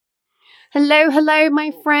Hello,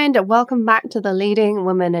 my friend. Welcome back to the Leading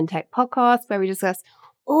Women in Tech podcast, where we discuss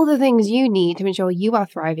all the things you need to ensure you are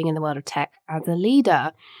thriving in the world of tech as a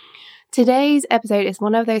leader. Today's episode is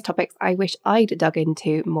one of those topics I wish I'd dug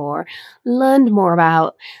into more, learned more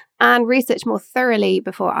about, and researched more thoroughly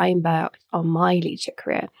before I embarked on my leadership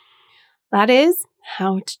career. That is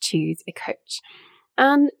how to choose a coach.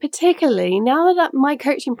 And particularly now that my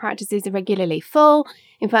coaching practice is regularly full,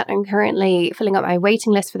 in fact, I'm currently filling up my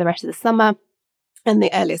waiting list for the rest of the summer, and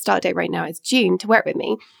the earliest start date right now is June to work with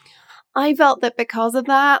me. I felt that because of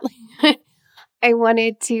that, I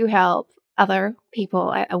wanted to help other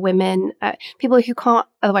people, women, people who can't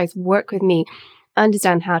otherwise work with me,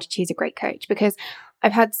 understand how to choose a great coach. Because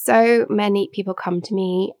I've had so many people come to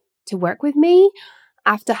me to work with me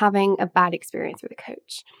after having a bad experience with a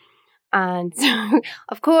coach. And so,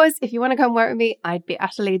 of course, if you want to come work with me, I'd be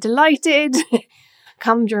utterly delighted.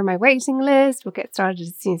 Come join my waiting list. We'll get started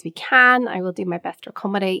as soon as we can. I will do my best to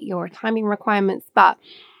accommodate your timing requirements. But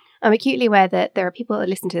I'm acutely aware that there are people that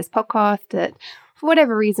listen to this podcast that, for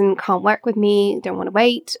whatever reason, can't work with me, don't want to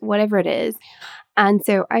wait, whatever it is. And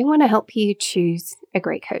so I want to help you choose a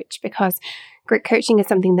great coach, because great coaching is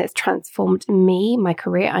something that's transformed me, my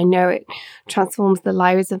career. I know it transforms the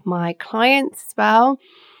lives of my clients as well.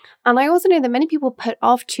 And I also know that many people put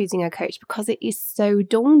off choosing a coach because it is so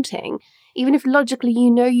daunting. Even if logically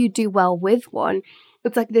you know you do well with one,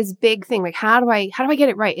 it's like this big thing, like how do I get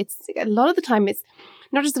it right? It's a lot of the time it's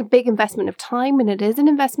not just a big investment of time, and it is an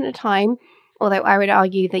investment of time, although I would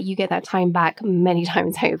argue that you get that time back many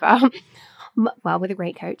times over. Well, with a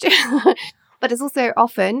great coach. But it's also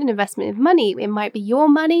often an investment of money. It might be your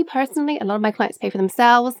money personally. A lot of my clients pay for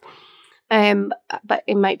themselves. But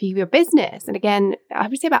it might be your business. And again, I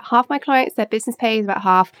would say about half my clients, their business pays, about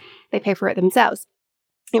half they pay for it themselves.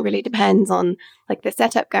 It really depends on like the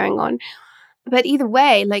setup going on. But either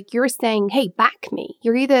way, like you're saying, hey, back me.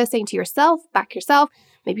 You're either saying to yourself, back yourself.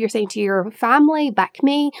 Maybe you're saying to your family, back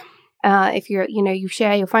me. If you're, you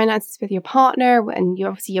share your finances with your partner, and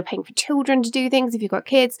you're paying for children to do things if you've got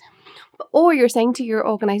kids. Or you're saying to your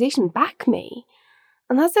organization, back me.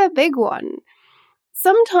 And that's a big one.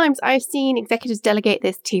 Sometimes I've seen executives delegate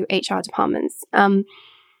this to HR departments,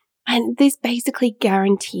 and this basically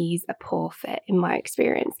guarantees a poor fit in my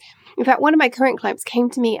experience. In fact, one of my current clients came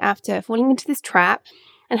to me after falling into this trap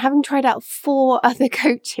and having tried out 4 other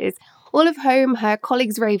coaches, all of whom her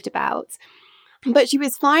colleagues raved about. But she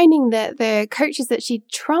was finding that the coaches that she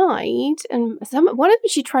tried, and one of them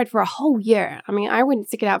she tried for a whole year. I mean, I wouldn't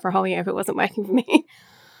stick it out for a whole year if it wasn't working for me.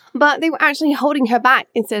 But they were actually holding her back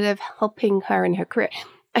instead of helping her in her career.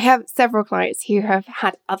 I have several clients who have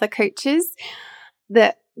had other coaches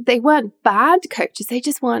that they weren't bad coaches. They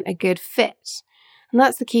just weren't a good fit. And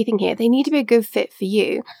that's the key thing here. They need to be a good fit for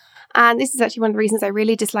you. And this is actually one of the reasons I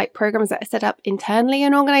really dislike programs that are set up internally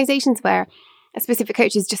in organizations where a specific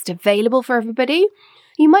coach is just available for everybody.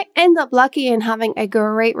 You might end up lucky in having a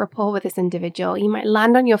great rapport with this individual. You might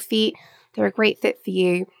land on your feet. They're a great fit for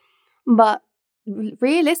you. But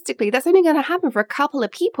realistically, that's only going to happen for a couple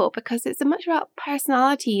of people, because it's so much about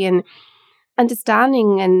personality and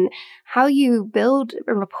understanding and how you build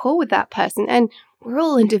a rapport with that person. And we're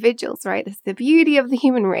all individuals, right? That's the beauty of the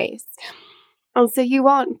human race. And so you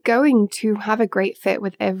aren't going to have a great fit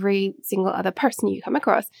with every single other person you come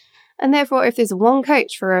across. And therefore, if there's one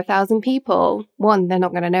coach for 1,000 people, 1, they're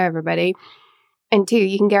not going to know everybody. And 2,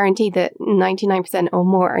 you can guarantee that 99% or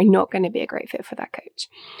more are not going to be a great fit for that coach.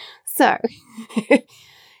 So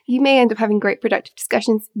you may end up having great productive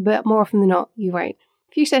discussions, but more often than not, you won't.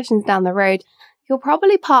 A few sessions down the road, you'll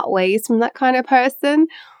probably part ways from that kind of person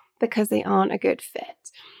because they aren't a good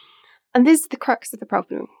fit. And this is the crux of the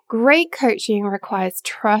problem. Great coaching requires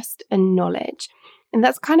trust and knowledge. And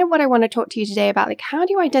that's kind of what I want to talk to you today about. Like, how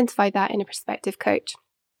do you identify that in a prospective coach?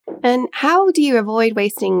 And how do you avoid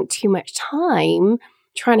wasting too much time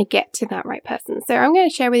trying to get to that right person? So I'm going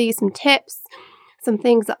to share with you some tips, some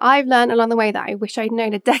things that I've learned along the way that I wish I'd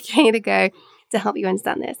known a decade ago to help you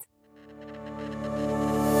understand this.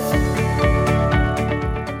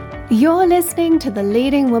 You're listening to the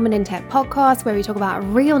Leading Women in Tech podcast, where we talk about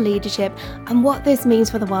real leadership and what this means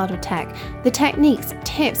for the world of tech, the techniques,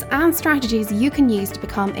 tips, and strategies you can use to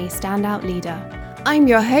become a standout leader. I'm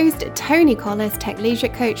your host, Tony Collis, tech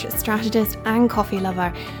leadership coach, strategist, and coffee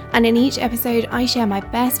lover. And in each episode, I share my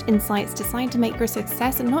best insights designed to make your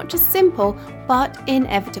success not just simple, but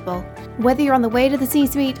inevitable. Whether you're on the way to the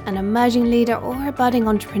C-suite, an emerging leader, or a budding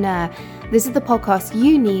entrepreneur, this is the podcast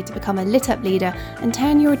you need to become a lit-up leader and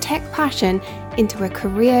turn your tech passion into a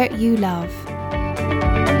career you love.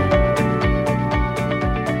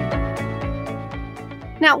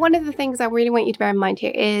 Now, one of the things I really want you to bear in mind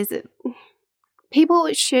here is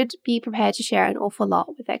People should be prepared to share an awful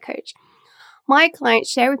lot with their coach. My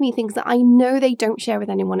clients share with me things that I know they don't share with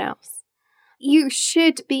anyone else. You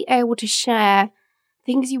should be able to share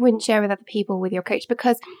things you wouldn't share with other people with your coach,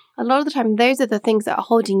 because a lot of the time, those are the things that are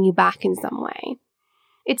holding you back in some way.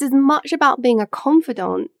 It's as much about being a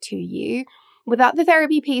confidant to you without the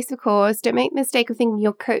therapy piece, of course. Don't make the mistake of thinking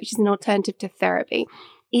your coach is an alternative to therapy.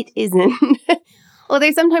 It isn't.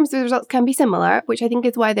 Although sometimes the results can be similar, which I think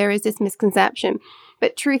is why there is this misconception.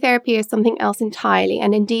 But true therapy is something else entirely.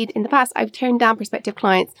 And indeed, in the past, I've turned down prospective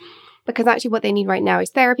clients because actually what they need right now is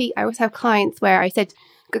therapy. I also have clients where I said,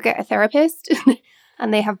 go get a therapist,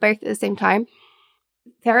 and they have both at the same time.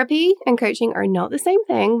 Therapy and coaching are not the same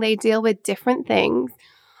thing. They deal with different things.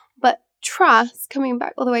 But trust, coming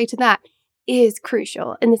back all the way to that, is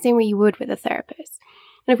crucial in the same way you would with a therapist.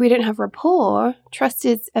 And if we don't have rapport, trust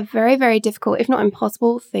is a very, very difficult, if not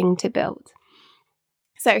impossible, thing to build.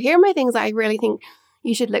 So here are my things that I really think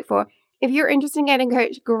you should look for. If you're interested in getting a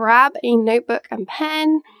coach, grab a notebook and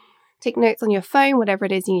pen, take notes on your phone, whatever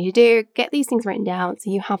it is you need to do. Get these things written down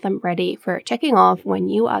so you have them ready for checking off when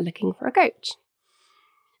you are looking for a coach.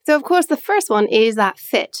 So, of course, the first one is that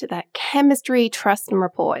fit, that chemistry, trust, and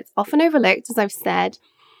rapport. It's often overlooked, as I've said,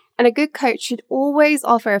 and a good coach should always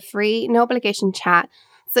offer a free, no obligation chat,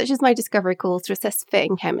 such as my discovery calls, to assess fit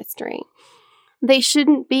and chemistry. They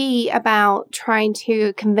shouldn't be about trying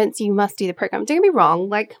to convince you must do the program. Don't get me wrong,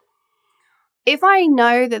 like, if I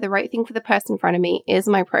know that the right thing for the person in front of me is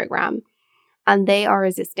my program and they are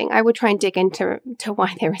resisting, I would try and dig into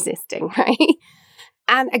why they're resisting, right?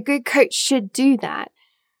 And a good coach should do that.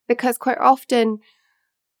 Because quite often,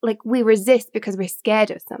 like, we resist because we're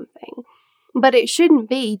scared of something. But it shouldn't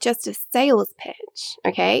be just a sales pitch,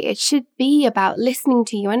 okay? It should be about listening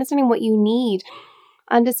to you, understanding what you need,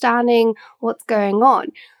 understanding what's going on.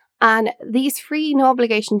 And these free, no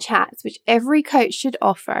obligation chats, which every coach should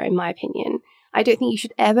offer, in my opinion, I don't think you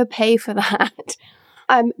should ever pay for that.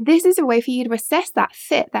 This is a way for you to assess that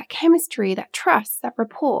fit, that chemistry, that trust, that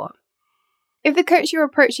rapport. If the coach you're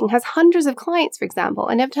approaching has hundreds of clients, for example,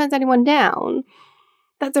 and never turns anyone down,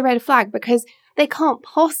 that's a red flag, because they can't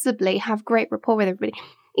possibly have great rapport with everybody.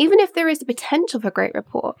 Even if there is the potential for great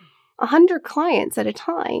rapport, 100 clients at a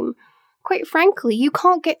time, quite frankly, you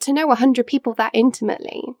can't get to know 100 people that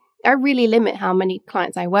intimately. I really limit how many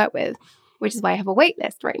clients I work with, which is why I have a wait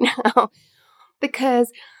list right now,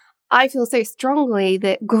 because I feel so strongly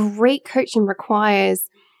that great coaching requires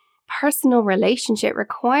personal relationship,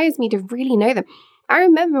 requires me to really know them. I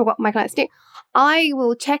remember what my clients do. I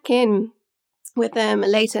will check in with them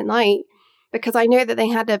late at night because I know that they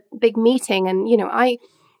had a big meeting, and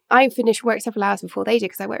I finish work several hours before they do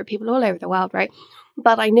because I work with people all over the world, right?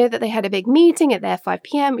 But I know that they had a big meeting at their 5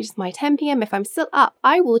 p.m., which is my 10 p.m. If I'm still up,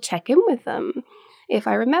 I will check in with them if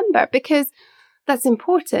I remember, because that's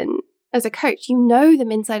important. As a coach, you know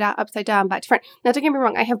them inside out, upside down, back to front. Now, don't get me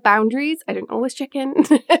wrong, I have boundaries. I don't always check in.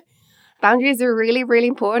 Boundaries are really, really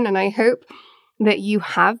important, and I hope that you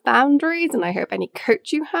have boundaries, and I hope any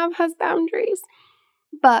coach you have has boundaries.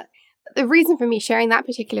 But the reason for me sharing that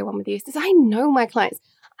particular one with you is I know my clients.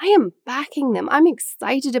 I am backing them. I'm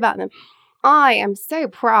excited about them. I am so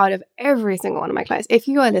proud of every single one of my clients. If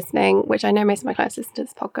you are listening, which I know most of my clients listen to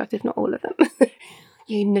this podcast, if not all of them,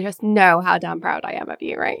 you just know how damn proud I am of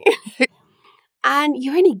you, right? And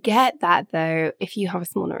you only get that, though, if you have a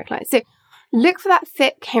small number of clients. So look for that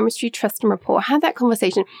fit, chemistry, trust, and rapport. Have that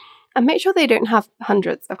conversation and make sure they don't have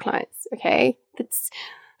hundreds of clients, okay?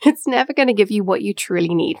 It's never going to give you what you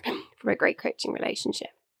truly need for a great coaching relationship.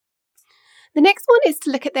 The next one is to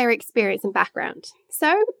look at their experience and background.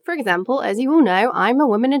 So, for example, as you all know, I'm a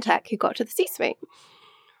woman in tech who got to the C-suite.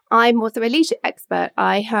 I'm also a leadership expert.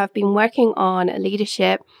 I have been working on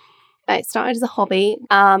leadership. It started as a hobby,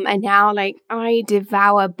 and now I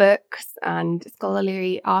devour books and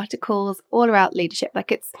scholarly articles all about leadership.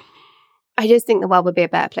 I just think the world would be a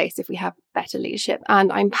better place if we have better leadership.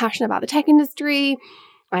 And I'm passionate about the tech industry.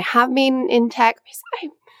 I have been in tech.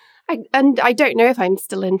 And I don't know if I'm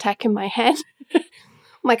still in tech in my head.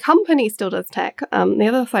 My company still does tech. The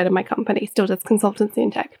other side of my company still does consultancy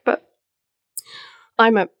in tech, but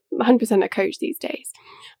I'm 100% a coach these days.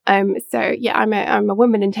 So yeah, I'm a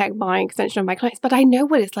woman in tech by extension of my clients, but I know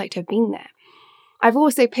what it's like to have been there. I've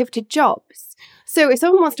also pivoted jobs. So if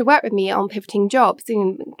someone wants to work with me on pivoting jobs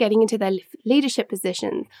and getting into their leadership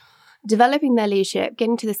positions, developing their leadership,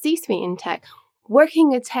 getting to the C-suite in tech,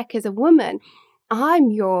 working in tech as a woman,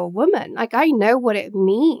 I'm your woman. I know what it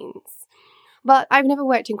means. But I've never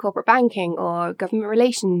worked in corporate banking or government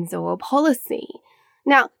relations or policy.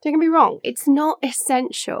 Now, don't get me wrong, it's not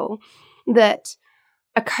essential that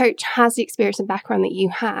a coach has the experience and background that you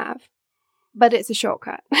have. but it's a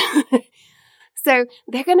shortcut. So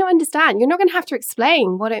they're going to understand. You're not going to have to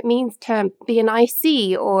explain what it means to be an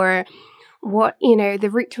IC or what, the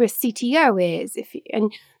route to a CTO is.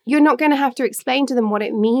 And you're not going to have to explain to them what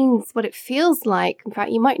it means, what it feels like. In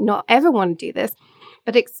fact, you might not ever want to do this,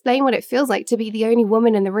 but explain what it feels like to be the only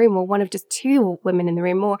woman in the room or one of just two women in the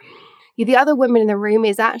room, or the other woman in the room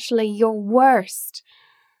is actually your worst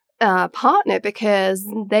partner because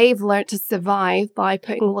they've learned to survive by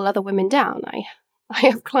putting all other women down. I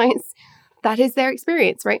have clients, that is their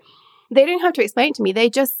experience, right? They don't have to explain it to me. They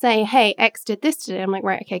just say, hey, X did this today. I'm like,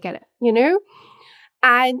 right, okay, get it,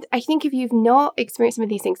 And I think if you've not experienced some of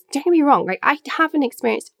these things, don't get me wrong, right? I haven't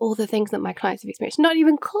experienced all the things that my clients have experienced, not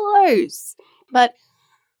even close. But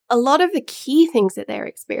a lot of the key things that they're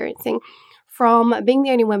experiencing, from being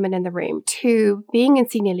the only woman in the room to being in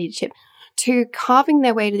senior leadership to carving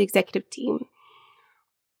their way to the executive team,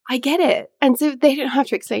 I get it. And so they don't have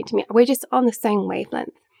to explain it to me. We're just on the same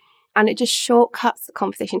wavelength. And it just shortcuts the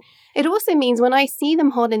conversation. It also means when I see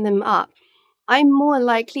them holding them up, I'm more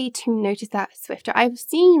likely to notice that swifter. I've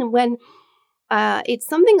seen when it's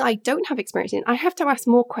something I don't have experience in, I have to ask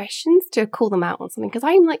more questions to call them out on something because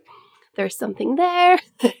I'm like, there's something there.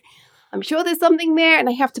 I'm sure there's something there. And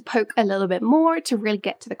I have to poke a little bit more to really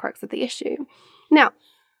get to the crux of the issue. Now,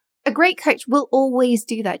 a great coach will always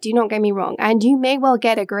do that. Do not get me wrong. And you may well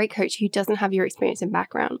get a great coach who doesn't have your experience and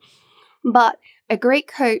background. But a great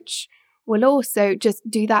coach will also just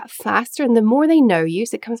do that faster. And the more they know you,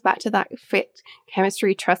 so it comes back to that fit,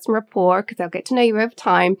 chemistry, trust, and rapport, because they'll get to know you over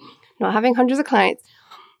time, not having hundreds of clients.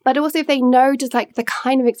 But also if they know just like the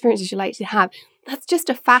kind of experiences you like to have, that's just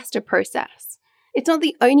a faster process. It's not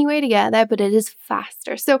the only way to get there, but it is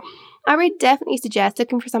faster. So I would definitely suggest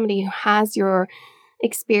looking for somebody who has your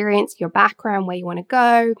experience, your background, where you want to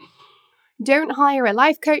go. Don't hire a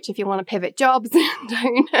life coach if you want to pivot jobs.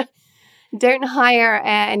 Don't hire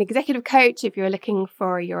an executive coach if you're looking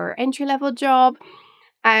for your entry-level job.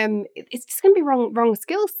 It's just going to be wrong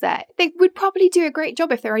skill set. They would probably do a great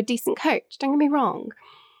job if they're a decent coach. Don't get me wrong.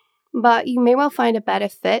 But you may well find a better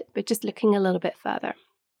fit, but just looking a little bit further.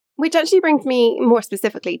 Which actually brings me more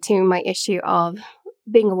specifically to my issue of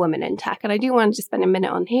being a woman in tech. And I do want to just spend a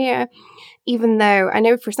minute on here, even though I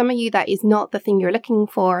know for some of you that is not the thing you're looking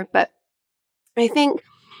for. But I think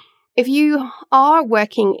if you are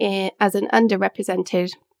working as an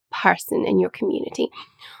underrepresented person in your community,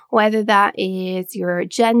 whether that is your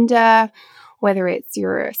gender, whether it's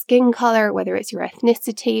your skin color, whether it's your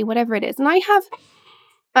ethnicity, whatever it is.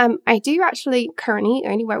 And I do actually currently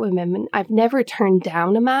only work with women. I've never turned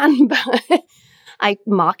down a man, but I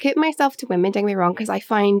market myself to women, don't get me wrong, because I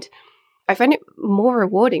find it more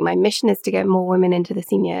rewarding. My mission is to get more women into the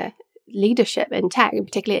senior leadership in tech, and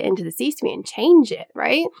particularly into the C-suite, and change it,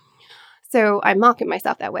 right? So I market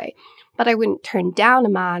myself that way. But I wouldn't turn down a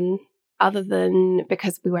man other than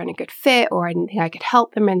because we weren't a good fit or I didn't think I could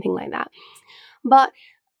help them or anything like that. But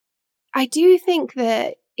I do think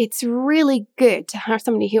that it's really good to have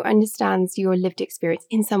somebody who understands your lived experience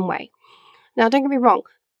in some way. Now, don't get me wrong.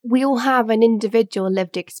 We all have an individual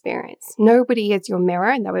lived experience. Nobody is your mirror,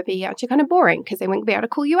 and that would be actually kind of boring because they wouldn't be able to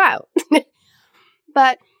call you out.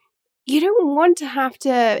 But you don't want to have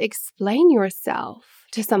to explain yourself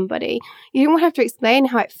to somebody. You don't want to have to explain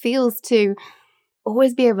how it feels to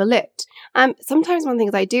always be overlooked. Sometimes one of the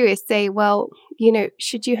things I do is say, well,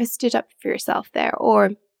 should you have stood up for yourself there?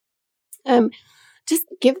 Or just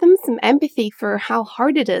give them some empathy for how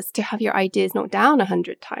hard it is to have your ideas knocked down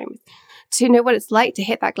 100 times, to know what it's like to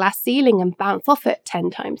hit that glass ceiling and bounce off it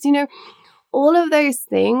 10 times. All of those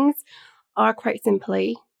things are quite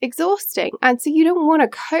simply exhausting. And so you don't want a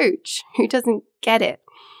coach who doesn't get it.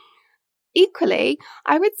 Equally,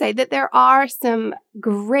 I would say that there are some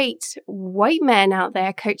great white men out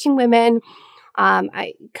there coaching women,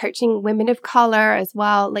 coaching women of color as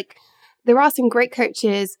well. Like, there are some great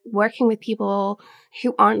coaches working with people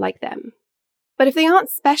who aren't like them. But if they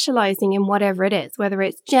aren't specializing in whatever it is, whether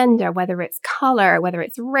it's gender, whether it's color, whether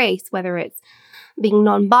it's race, whether it's being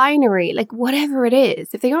non-binary, like whatever it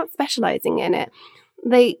is, if they aren't specializing in it,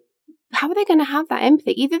 how are they going to have that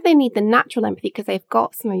empathy? Either they need the natural empathy because they've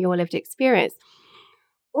got some of your lived experience,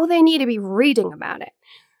 or they need to be reading about it.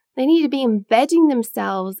 They need to be embedding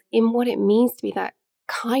themselves in what it means to be that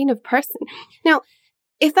kind of person. Now,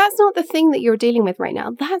 if that's not the thing that you're dealing with right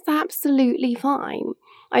now, that's absolutely fine.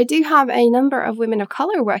 I do have a number of women of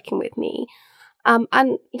color working with me. And,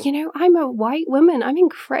 I'm a white woman. I'm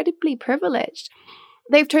incredibly privileged.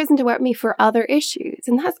 They've chosen to work with me for other issues,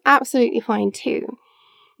 and that's absolutely fine too.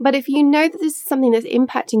 But if you know that this is something that's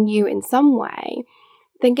impacting you in some way,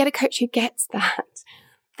 then get a coach who gets that.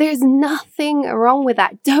 There's nothing wrong with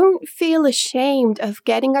that. Don't feel ashamed of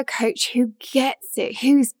getting a coach who gets it,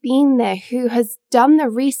 who's been there, who has done the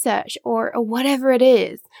research or whatever it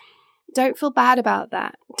is. Don't feel bad about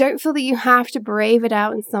that. Don't feel that you have to brave it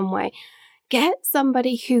out in some way. Get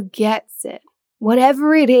somebody who gets it,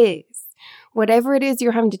 whatever it is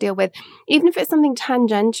you're having to deal with, even if it's something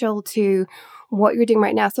tangential to what you're doing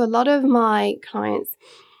right now. So a lot of my clients,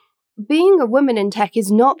 being a woman in tech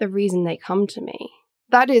is not the reason they come to me.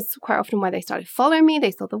 That is quite often why they started following me.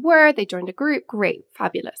 They saw the word, they joined a group. Great,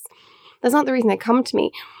 fabulous. That's not the reason they come to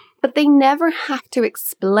me. But they never have to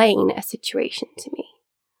explain a situation to me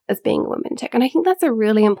as being a woman in tech. And I think that's a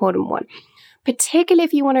really important one, particularly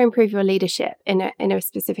if you want to improve your leadership in a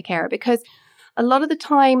specific area, because a lot of the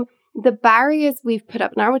time, the barriers we've put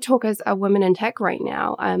up, and I would talk as a woman in tech right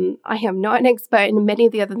now. I am not an expert in many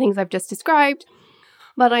of the other things I've just described,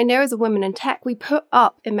 but I know as a woman in tech, we put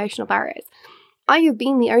up emotional barriers. I have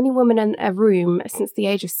been the only woman in a room since the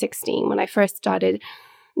age of 16 when I first started,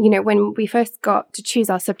 when we first got to choose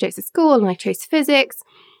our subjects at school, and I chose physics.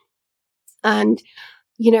 And,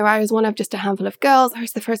 I was one of just a handful of girls. I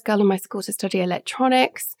was the first girl in my school to study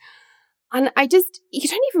electronics. And you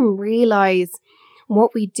don't even realize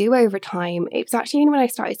what we do over time. It was actually when I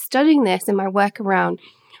started studying this in my work around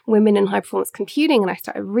women in high performance computing, and I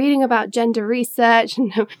started reading about gender research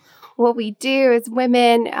and what we do as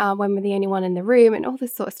women when we're the only one in the room and all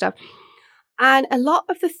this sort of stuff. And a lot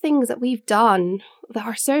of the things that we've done that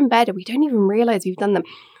are so embedded, we don't even realize we've done them.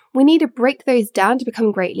 We need to break those down to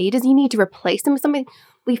become great leaders. You need to replace them with something.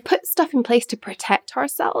 We've put stuff in place to protect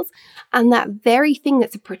ourselves. And that very thing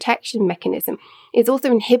that's a protection mechanism is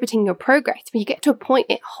also inhibiting your progress. When you get to a point,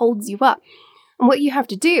 it holds you up. And what you have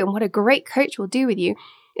to do, and what a great coach will do with you,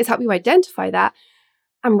 is help you identify that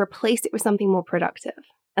and replace it with something more productive.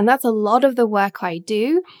 And that's a lot of the work I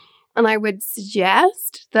do. And I would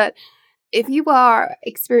suggest that if you are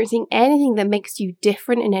experiencing anything that makes you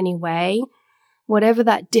different in any way, whatever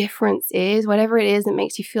that difference is, whatever it is that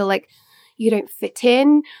makes you feel like you don't fit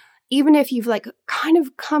in, even if you've kind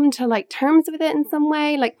of come to terms with it in some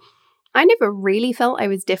way, I never really felt I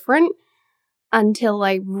was different until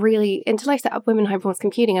I set up Women in High Performance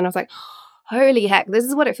Computing, and I was like, holy heck, this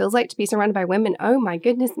is what it feels like to be surrounded by women. Oh my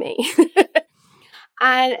goodness me.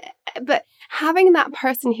 But having that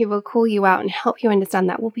person who will call you out and help you understand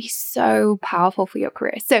that will be so powerful for your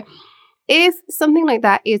career. So if something like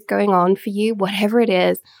that is going on for you, whatever it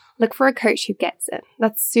is, look for a coach who gets it.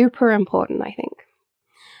 That's super important, I think.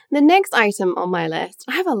 The next item on my list,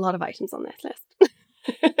 I have a lot of items on this list.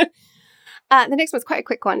 The next one's quite a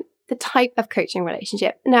quick one. The type of coaching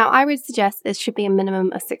relationship. Now, I would suggest this should be a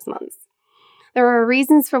minimum of 6 months. There are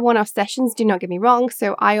reasons for one-off sessions, do not get me wrong.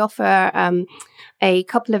 So I offer a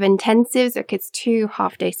couple of intensives, or it's 2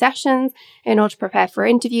 half-day sessions in order to prepare for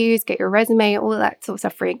interviews, get your resume, all that sort of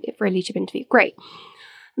stuff for a leadership interview. Great.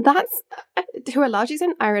 That's, to a large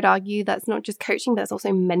extent, I would argue that's not just coaching, that's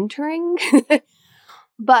also mentoring.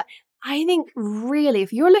 But I think really,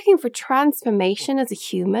 if you're looking for transformation as a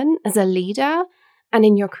human, as a leader, and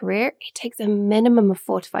in your career, it takes a minimum of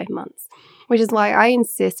 4 to 5 months, which is why I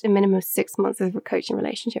insist a minimum of 6 months of a coaching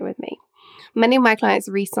relationship with me. Many of my clients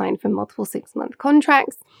re-sign for multiple 6-month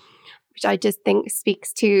contracts, which I just think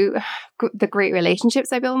speaks to the great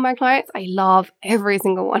relationships I build with my clients. I love every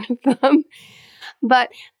single one of them.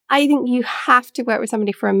 But I think you have to work with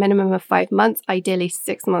somebody for a minimum of 5 months, ideally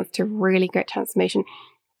 6 months, to really get transformation.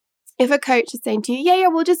 If a coach is saying to you, yeah,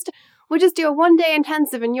 we'll just do a 1-day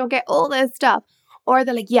intensive and you'll get all this stuff, or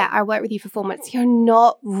they're like, yeah, I'll work with you for 4 months, you're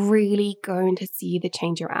not really going to see the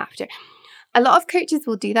change you're after. A lot of coaches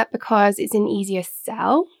will do that because it's an easier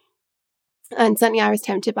sell. And certainly I was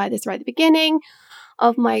tempted by this right at the beginning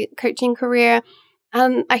of my coaching career.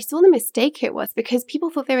 And I saw the mistake it was, because people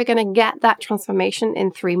thought they were going to get that transformation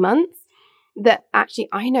in 3 months that actually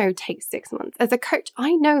I know takes 6 months. As a coach,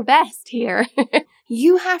 I know best here.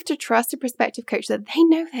 You have to trust a prospective coach that they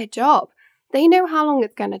know their job. They know how long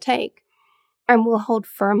it's going to take and will hold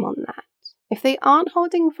firm on that. If they aren't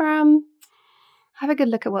holding firm, have a good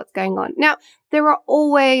look at what's going on. Now, there are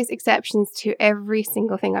always exceptions to every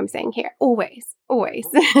single thing I'm saying here. Always.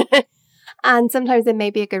 And sometimes there may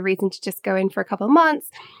be a good reason to just go in for a couple of months.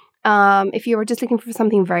 If you were just looking for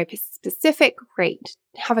something very specific, great,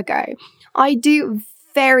 have a go. I do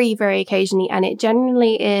very, very occasionally, and it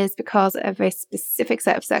generally is because of a specific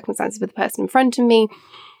set of circumstances with the person in front of me,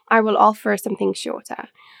 I will offer something shorter.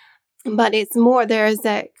 But it's more, there's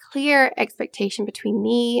a clear expectation between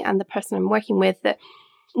me and the person I'm working with that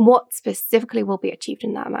what specifically will be achieved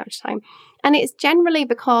in that amount of time. And it's generally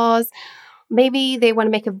because Maybe they want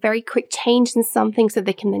to make a very quick change in something so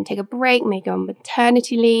they can then take a break, maybe go on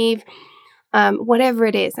maternity leave, whatever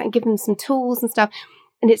it is, and give them some tools and stuff.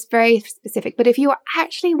 And it's very specific. But if you are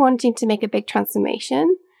actually wanting to make a big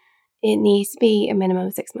transformation, it needs to be a minimum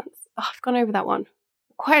of 6 months. Oh, I've gone over that one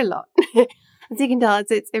quite a lot. As you can tell,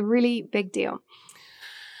 it's a really big deal.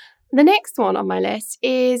 The next one on my list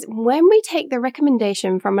is when we take the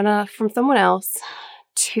recommendation from someone else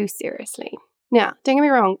too seriously. Now, don't get me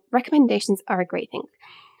wrong, recommendations are a great thing.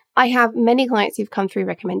 I have many clients who've come through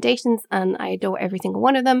recommendations and I adore every single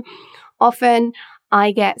one of them. Often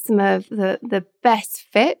I get some of the best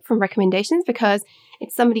fit from recommendations because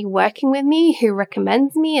it's somebody working with me who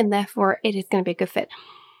recommends me and therefore it is going to be a good fit.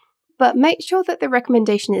 But make sure that the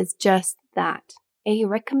recommendation is just that, a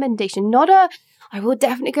recommendation, not I will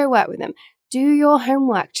definitely go work with them. Do your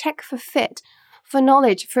homework, check for fit, for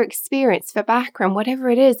knowledge, for experience, for background, whatever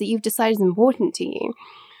it is that you've decided is important to you.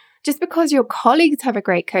 Just because your colleagues have a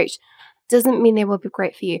great coach doesn't mean they will be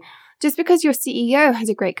great for you. Just because your CEO has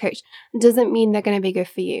a great coach doesn't mean they're going to be good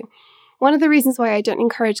for you. One of the reasons why I don't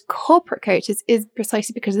encourage corporate coaches is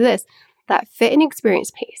precisely because of this, that fit and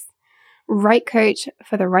experience piece. Right coach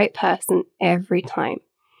for the right person every time.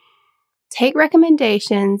 Take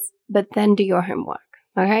recommendations, but then do your homework.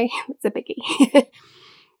 Okay? It's a biggie.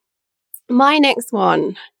 My next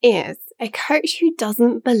one is a coach who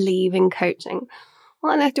doesn't believe in coaching.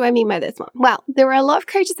 What on earth do I mean by this one? Well, there are a lot of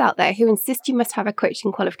coaches out there who insist you must have a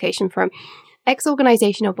coaching qualification from X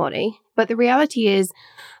organization or body, but the reality is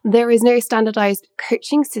there is no standardized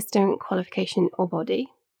coaching system, qualification, or body.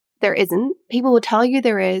 There isn't. People will tell you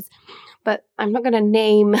there is, but I'm not going to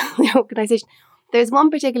name the organization. There's one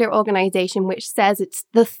particular organization which says it's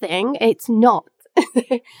the thing. It's not.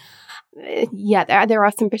 Yeah, there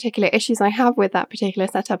are some particular issues I have with that particular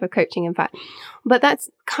setup of coaching, in fact. But that's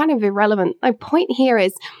kind of irrelevant. My point here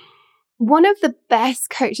is one of the best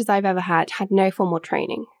coaches I've ever had no formal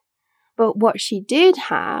training. But what she did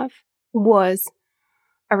have was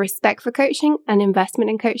a respect for coaching, an investment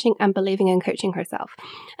in coaching, and believing in coaching herself.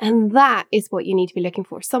 And that is what you need to be looking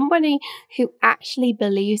for. Somebody who actually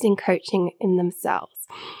believes in coaching in themselves.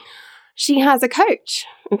 She has a coach.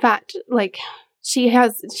 In fact, she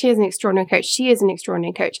has an extraordinary coach. She is an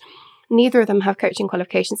extraordinary coach. Neither of them have coaching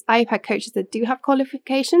qualifications. I've had coaches that do have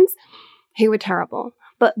qualifications who were terrible.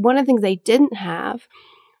 But one of the things they didn't have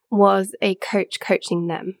was a coach coaching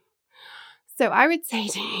them. So I would say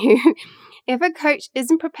to you, if a coach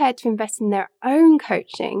isn't prepared to invest in their own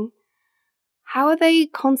coaching, how are they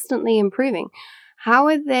constantly improving? How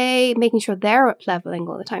are they making sure they're up leveling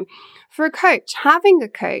all the time? For a coach, having a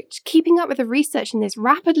coach, keeping up with the research in this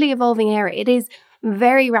rapidly evolving area, it is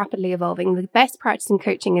very rapidly evolving. The best practice in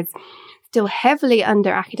coaching is still heavily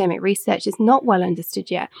under academic research. It's not well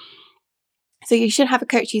understood yet. So you should have a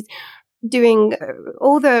coach who's doing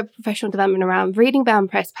all the professional development around reading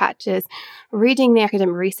best practice, reading the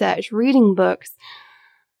academic research, reading books,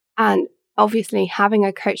 and obviously having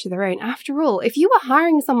a coach of their own. After all, if you were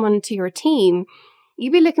hiring someone to your team,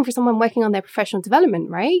 you'd be looking for someone working on their professional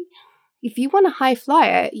development, right? If you want a high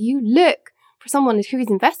flyer, you look for someone who's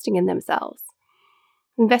investing in themselves,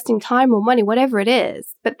 investing time or money, whatever it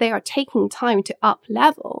is, but they are taking time to up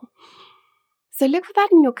level. So look for that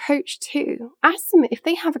in your coach too. Ask them if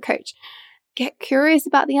they have a coach. Get curious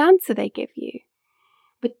about the answer they give you.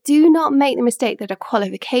 But do not make the mistake that a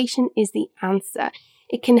qualification is the answer.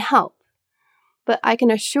 It can help. But I can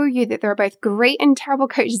assure you that there are both great and terrible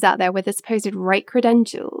coaches out there with the supposed right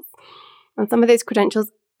credentials. And some of those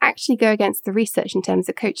credentials actually go against the research in terms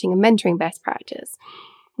of coaching and mentoring best practice.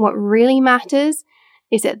 What really matters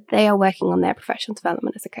is that they are working on their professional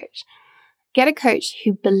development as a coach. Get a coach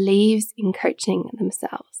who believes in coaching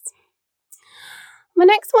themselves. My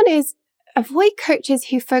next one is avoid coaches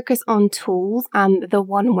who focus on tools and the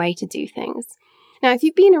one way to do things. Now, if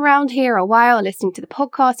you've been around here a while listening to the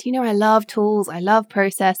podcast, you know I love tools, I love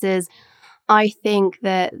processes. I think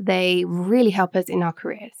that they really help us in our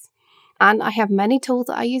careers. And I have many tools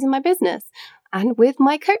that I use in my business and with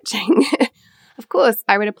my coaching. Of course,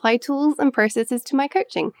 I would apply tools and processes to my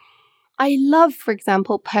coaching. I love, for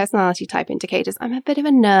example, personality type indicators. I'm a bit of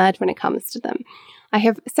a nerd when it comes to them. I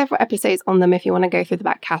have several episodes on them if you want to go through the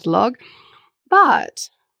back catalogue. But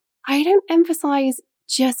I don't emphasize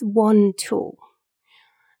just one tool.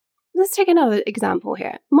 Let's take another example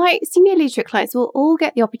here. My senior leadership clients will all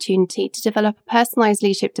get the opportunity to develop a personalized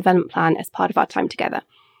leadership development plan as part of our time together.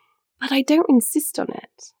 But I don't insist on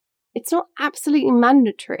it. It's not absolutely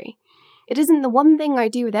mandatory. It isn't the one thing I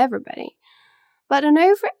do with everybody. But an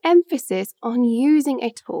overemphasis on using a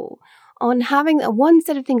tool, on having one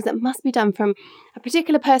set of things that must be done from a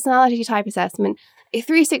particular personality type assessment, a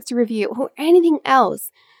 360 review, or anything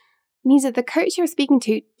else means that the coach you're speaking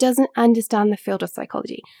to doesn't understand the field of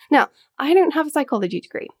psychology. Now, I don't have a psychology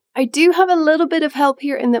degree. I do have a little bit of help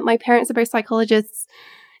here in that my parents are both psychologists.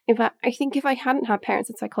 In fact, I think if I hadn't had parents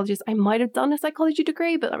as psychologists, I might have done a psychology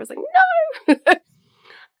degree, but I was like,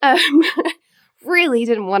 no! Really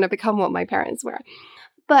didn't want to become what my parents were.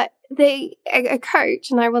 But a coach,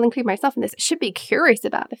 and I will include myself in this, should be curious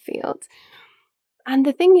about the field. And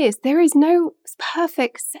the thing is, there is no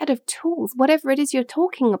perfect set of tools, whatever it is you're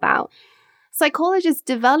talking about. Psychologists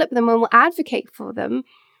develop them and will advocate for them,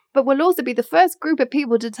 but will also be the first group of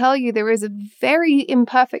people to tell you there is a very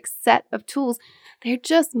imperfect set of tools. They're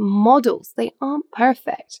just models. They aren't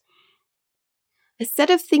perfect. A set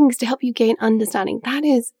of things to help you gain understanding. That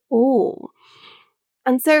is all.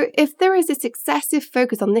 And so if there is this excessive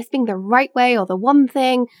focus on this being the right way or the one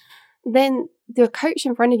thing, then the coach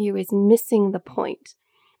in front of you is missing the point.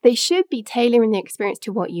 They should be tailoring the experience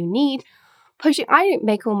to what you need. I don't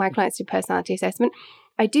make all my clients do personality assessment.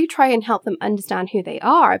 I do try and help them understand who they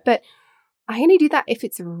are, but I only do that if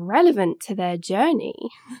it's relevant to their journey.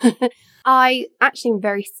 I actually am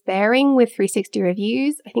very sparing with 360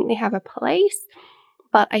 reviews. I think they have a place,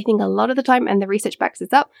 but I think a lot of the time, and the research backs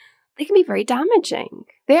this up, they can be very damaging.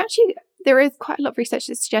 There is quite a lot of research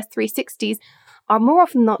that suggests 360s are more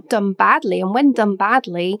often not done badly, and when done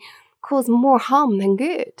badly, cause more harm than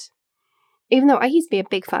good. Even though I used to be a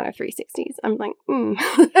big fan of 360s, I'm like,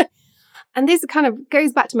 And this kind of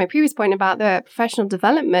goes back to my previous point about the professional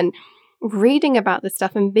development, reading about this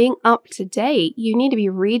stuff and being up to date. You need to be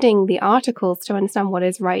reading the articles to understand what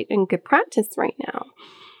is right and good practice right now.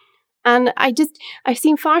 And I've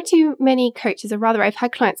seen far too many coaches, or rather I've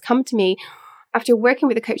had clients come to me after working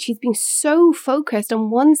with a coach who's been so focused on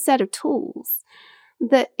one set of tools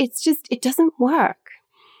that it doesn't work.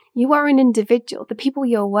 You are an individual. The people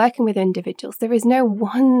you're working with are individuals. There is no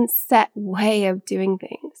one set way of doing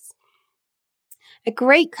things. A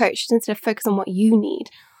great coach should instead focus on what you need,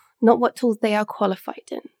 not what tools they are qualified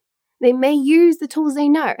in. They may use the tools they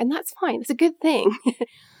know, and that's fine. It's a good thing.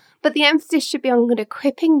 But the emphasis should be on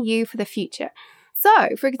equipping you for the future.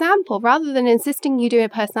 So, for example, rather than insisting you do a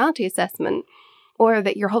personality assessment or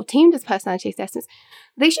that your whole team does personality assessments,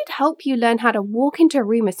 they should help you learn how to walk into a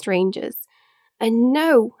room of strangers and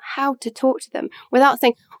know how to talk to them without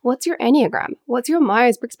saying, what's your Enneagram? What's your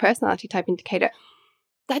Myers-Briggs personality type indicator?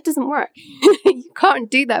 That doesn't work. You can't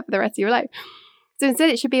do that for the rest of your life. So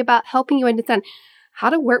instead, it should be about helping you understand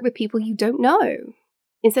how to work with people you don't know.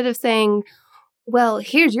 Instead of saying, well,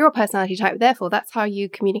 here's your personality type, therefore that's how you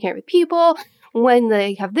communicate with people. When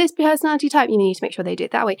they have this personality type, you need to make sure they do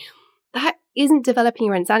it that way. That isn't developing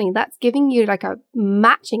your understanding. That's giving you like a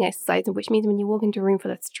matching exercise, which means when you walk into a room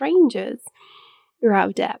full of strangers, you're out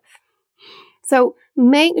of depth. So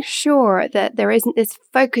make sure that there isn't this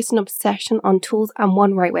focus and obsession on tools and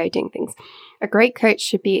one right way of doing things. A great coach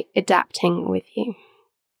should be adapting with you.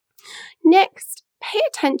 Next, pay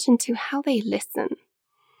attention to how they listen.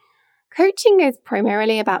 Coaching is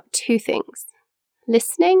primarily about two things: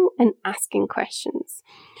 listening and asking questions.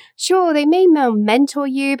 Sure, they may mentor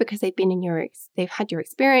you because they've had your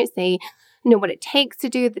experience, they know what it takes to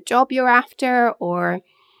do the job you're after, or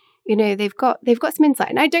they've got some insight.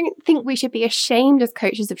 And I don't think we should be ashamed as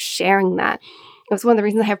coaches of sharing that. That's one of the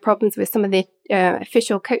reasons I have problems with some of the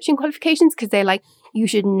official coaching qualifications, because they're like, you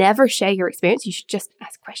should never share your experience, you should just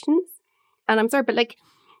ask questions. And I'm sorry, but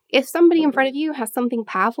if somebody in front of you has something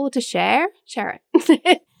powerful to share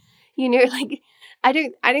it. I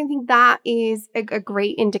don't think that is a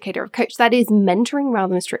great indicator of coach. That is mentoring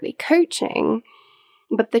rather than strictly coaching,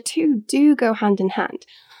 but the two do go hand in hand.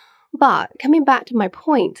 But coming back to my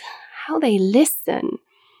point, how they listen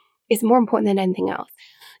is more important than anything else.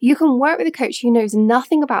 You can work with a coach who knows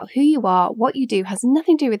nothing about who you are, what you do, has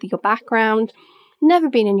nothing to do with your background, never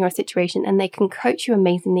been in your situation, and they can coach you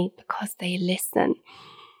amazingly because they listen.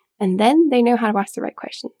 And then they know how to ask the right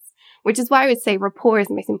questions, which is why I would say rapport is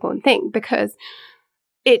the most important thing, because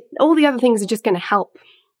all the other things are just going to help.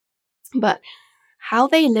 But how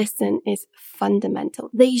they listen is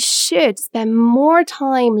fundamental. They should spend more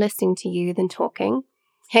time listening to you than talking.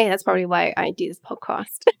 Hey, that's probably why I do this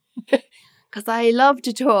podcast, because I love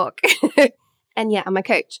to talk. And yeah, I'm a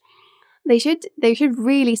coach. They should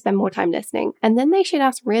really spend more time listening, and then they should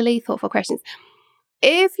ask really thoughtful questions.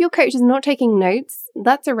 If your coach is not taking notes,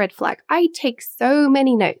 that's a red flag. I take so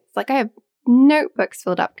many notes. I have notebooks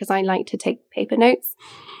filled up because I like to take paper notes.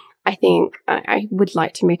 I think I would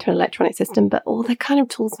like to move to an electronic system, but all the kind of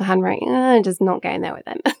tools for handwriting, just not getting there with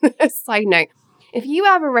them. Side note, if you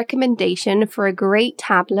have a recommendation for a great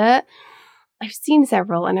tablet, I've seen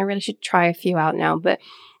several and I really should try a few out now. But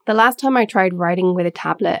the last time I tried writing with a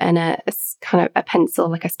tablet and a kind of a pencil,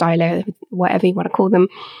 like a stylo, whatever you want to call them,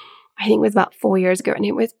 I think it was about 4 years ago, and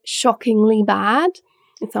it was shockingly bad.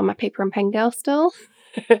 It's on my paper and pen girl still.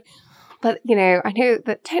 But, I know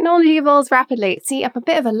that technology evolves rapidly. See, I'm a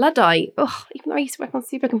bit of a Luddite. Even though I used to work on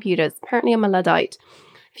supercomputers, apparently I'm a Luddite.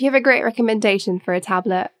 If you have a great recommendation for a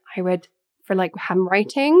tablet, I would, for like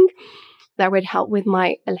handwriting, that would help with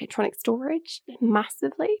my electronic storage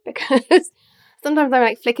massively, because sometimes I'm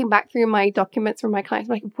like flicking back through my documents from my clients.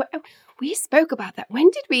 I'm like, we spoke about that. When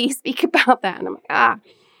did we speak about that? And I'm like,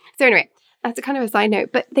 So anyway, that's a kind of a side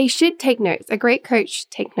note, but they should take notes. A great coach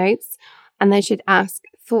should take notes, and they should ask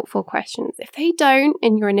thoughtful questions. If they don't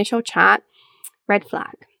in your initial chat, red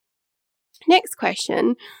flag. Next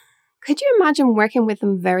question. Could you imagine working with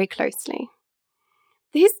them very closely?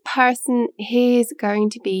 This person is going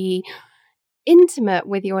to be intimate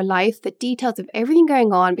with your life, the details of everything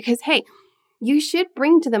going on, because, hey, you should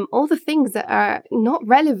bring to them all the things that are not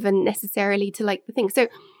relevant necessarily to like the thing. So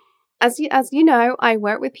as you know, I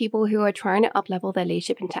work with people who are trying to up-level their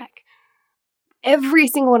leadership in tech. Every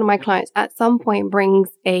single one of my clients at some point brings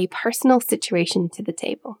a personal situation to the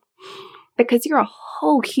table, because you're a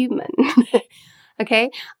whole human. Okay?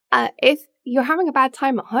 If you're having a bad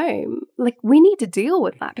time at home, like, we need to deal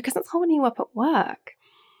with that, because that's holding you up at work.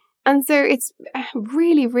 And so it's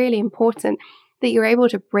really, really important that you're able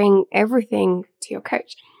to bring everything to your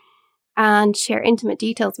coach and share intimate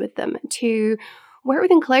details with them, to work with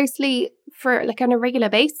them closely for like on a regular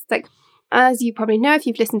basis. Like, as you probably know, if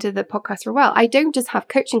you've listened to the podcast for a while, I don't just have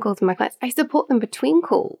coaching calls with my clients. I support them between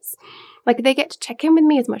calls. Like, they get to check in with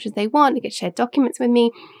me as much as they want. They get to share documents with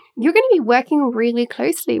me. You're going to be working really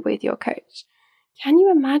closely with your coach. Can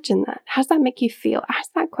you imagine that? How does that make you feel?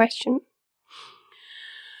 Ask that question.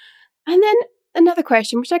 And then another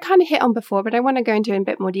question, which I kind of hit on before, but I want to go into in a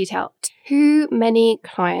bit more detail. Too many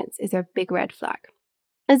clients is a big red flag.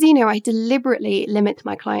 As you know, I deliberately limit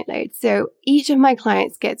my client load. So each of my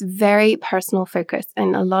clients gets very personal focus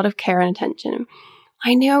and a lot of care and attention.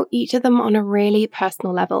 I know each of them on a really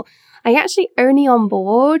personal level. I actually only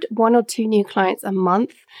onboard 1 or 2 new clients a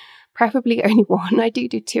month, preferably only 1. I do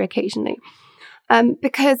 2 occasionally.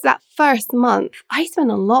 Because that first month, I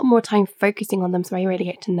spend a lot more time focusing on them, so I really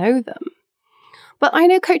get to know them. But I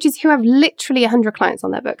know coaches who have literally 100 clients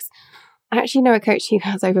on their books. I actually know a coach who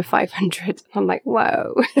has over 500. I'm like,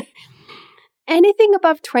 whoa. Anything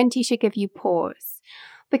above 20 should give you pause,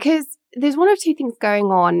 because there's 1 of 2 things going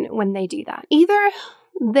on when they do that. Either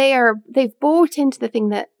they've bought into the thing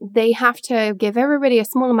that they have to give everybody a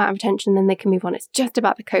small amount of attention, then they can move on. It's just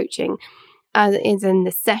about the coaching as it is in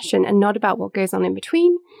the session and not about what goes on in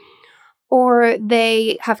between. Or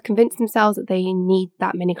they have convinced themselves that they need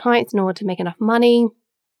that many clients in order to make enough money.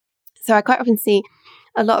 So I quite often see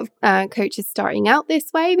a lot of coaches starting out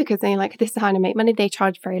this way because they're like, this is how to make money. They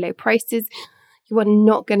charge very low prices. You are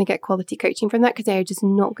not going to get quality coaching from that because they are just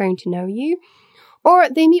not going to know you. Or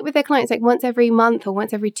they meet with their clients like once every month or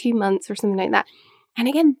once every 2 months or something like that. And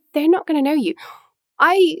again, they're not going to know you.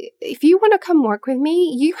 If you want to come work with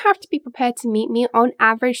me, you have to be prepared to meet me on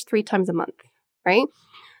average 3 times a month, right?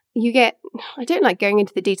 I don't like going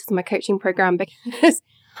into the details of my coaching program because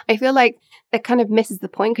I feel like that kind of misses the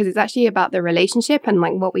point, because it's actually about the relationship and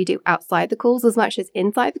like what we do outside the calls as much as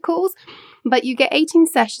inside the calls. But you get 18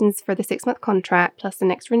 sessions for the 6-month contract plus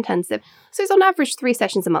an extra intensive. So it's on average 3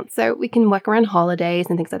 sessions a month. So we can work around holidays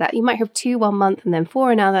and things like that. You might have 2 1 month and then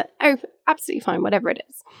 4 another. Oh, absolutely fine, whatever it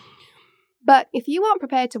is. But if you aren't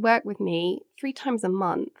prepared to work with me 3 times a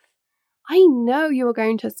month, I know you are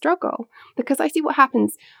going to struggle, because I see what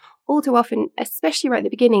happens all too often, especially right at the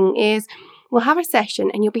beginning, is we'll have a session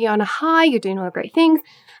and you'll be on a high, you're doing all the great things.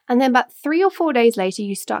 And then about 3 or 4 days later,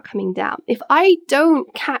 you start coming down. If I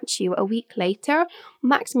don't catch you a week later,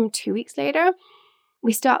 maximum 2 weeks later,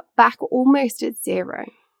 we start back almost at 0.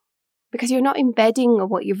 Because you're not embedding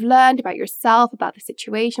what you've learned about yourself, about the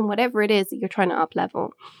situation, whatever it is that you're trying to up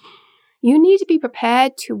level. You need to be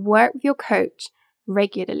prepared to work with your coach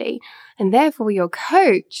regularly, and therefore your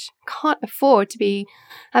coach can't afford to be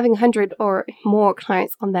having 100 or more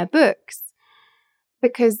clients on their books,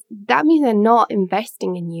 because that means they're not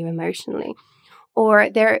investing in you emotionally, or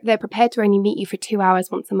they're prepared to only meet you for 2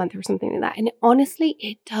 hours once a month or something like that. And honestly,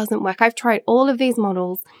 it doesn't work. I've tried all of these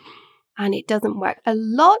models and it doesn't work. A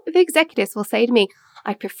lot of executives will say to me,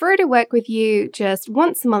 I prefer to work with you just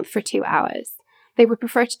once a month for 2 hours. They would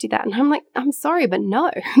prefer to do that. And I'm like, I'm sorry, but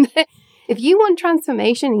no. If you want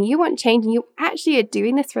transformation and you want change and you actually are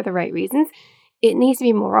doing this for the right reasons, it needs to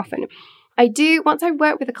be more often. Once I've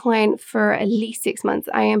worked with a client for at least 6 months,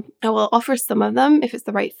 I will offer some of them, if it's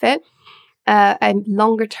the right fit, a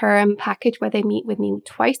longer term package where they meet with me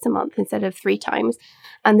twice a month instead of 3 times.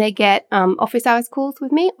 And they get office hours calls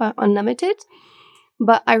with me, unlimited.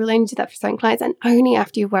 But I will only do that for certain clients and only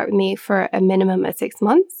after you've worked with me for a minimum of 6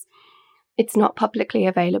 months. It's not publicly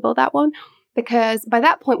available, that one, because by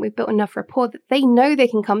that point we've built enough rapport that they know they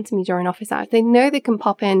can come to me during office hours. They know they can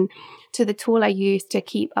pop in to the tool I use to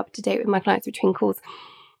keep up to date with my clients between calls.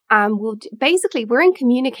 And we're in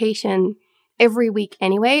communication every week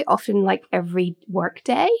anyway, often like every work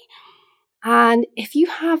day. And if you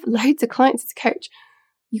have loads of clients as a coach,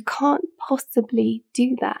 you can't possibly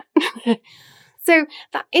do that. So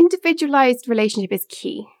that individualized relationship is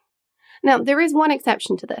key. Now, there is one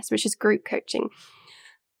exception to this, which is group coaching.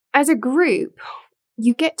 As a group,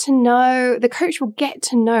 the coach will get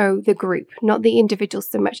to know the group, not the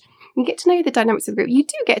individuals so much. You get to know the dynamics of the group. You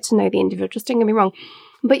do get to know the individuals, don't get me wrong,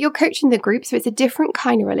 but you're coaching the group, so it's a different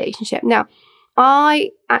kind of relationship. Now,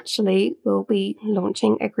 I actually will be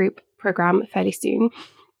launching a group program fairly soon,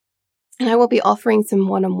 and I will be offering some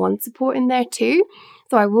one-on-one support in there too.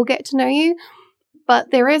 So I will get to know you,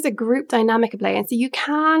 but there is a group dynamic at play. And so you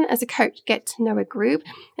can, as a coach, get to know a group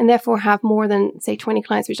and therefore have more than, say, 20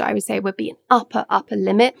 clients, which I would say would be an upper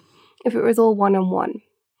limit if it was all one-on-one.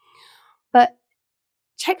 But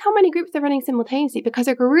check how many groups they're running simultaneously, because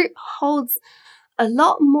a group holds a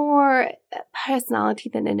lot more personality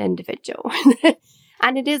than an individual.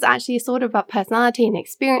 And it is actually sort of about personality and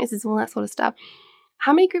experiences and all that sort of stuff.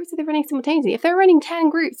 How many groups are they running simultaneously? If they're running 10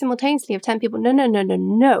 groups simultaneously of 10 people,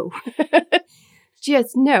 no.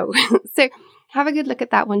 Just no. So have a good look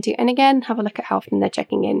at that one too. And again, have a look at how often they're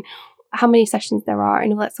checking in, how many sessions there are,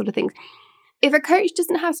 and all that sort of things. If a coach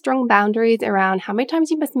doesn't have strong boundaries around how many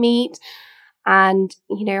times you must meet and,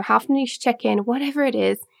 how often you should check in, whatever it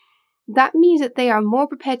is, that means that they are more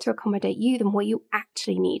prepared to accommodate you than what you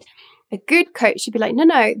actually need. A good coach should be like,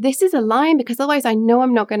 no, this is a line, because otherwise I know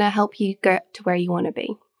I'm not going to help you get to where you want to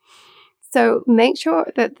be. So make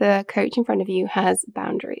sure that the coach in front of you has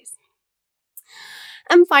boundaries.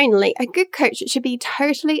 And finally, a good coach should be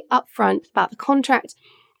totally upfront about the contract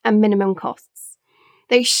and minimum costs.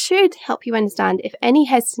 They should help you understand if any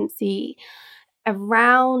hesitancy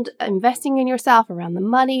around investing in yourself, around the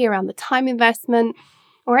money, around the time investment,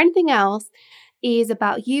 or anything else is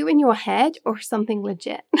about you in your head or something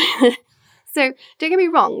legit. So don't get me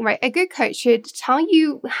wrong, right? A good coach should tell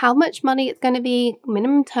you how much money it's going to be,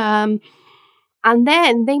 minimum term, and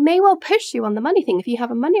then they may well push you on the money thing if you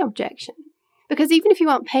have a money objection. Because even if you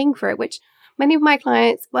aren't paying for it, which many of my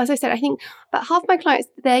clients, well, as I said, I think about half my clients,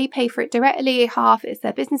 they pay for it directly, half is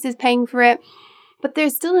their businesses paying for it. But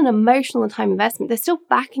there's still an emotional and time investment. They're still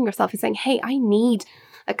backing yourself and saying, hey, I need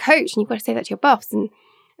a coach. And you've got to say that to your boss. And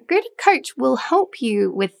a good coach will help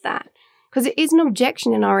you with that, because it is an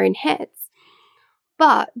objection in our own heads.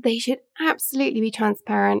 But they should absolutely be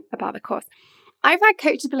transparent about the cost. I've had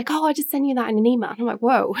coaches be like, oh, I'll just send you that in an email. And I'm like,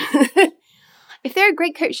 whoa. If they're a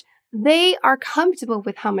great coach, they are comfortable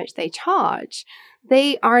with how much they charge.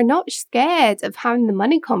 They are not scared of having the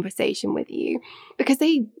money conversation with you, because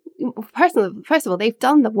first of all, they've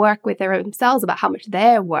done the work with themselves about how much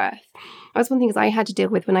they're worth. That's one thing I had to deal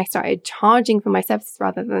with when I started charging for my services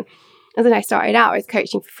rather than, as when I started out, I was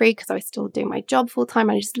coaching for free because I was still doing my job full time.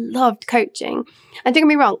 I just loved coaching. And don't get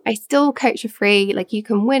me wrong, I still coach for free. Like, you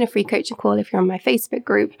can win a free coaching call if you're on my Facebook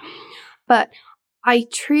group. But I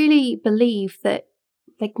truly believe that,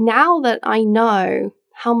 like, now that I know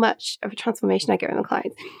how much of a transformation I get with my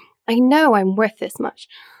clients, I know I'm worth this much.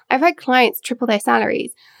 I've had clients triple their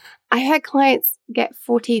salaries. I've had clients get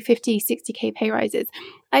 40, 50, 60K pay rises.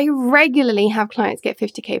 I regularly have clients get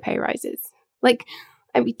 50K pay rises. Like,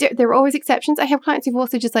 I mean, there are always exceptions. I have clients who've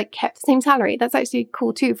also just kept the same salary. That's actually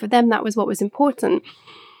cool too. For them, that was what was important.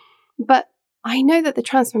 But I know that the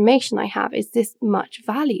transformation I have is this much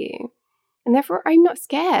value. And therefore, I'm not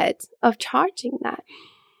scared of charging that.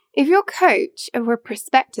 If your coach, or a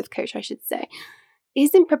prospective coach, I should say,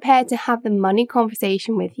 isn't prepared to have the money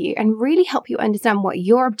conversation with you and really help you understand what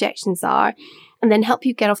your objections are, and then help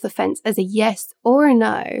you get off the fence as a yes or a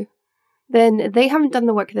no, then they haven't done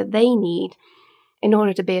the work that they need in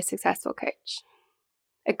order to be a successful coach.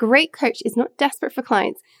 A great coach is not desperate for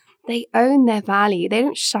clients. They own their value. They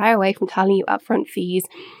don't shy away from telling you upfront fees,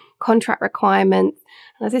 contract requirements.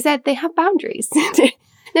 And as I said, they have boundaries. Now,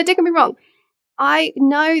 don't get me wrong. I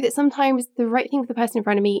know that sometimes the right thing for the person in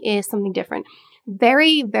front of me is something different.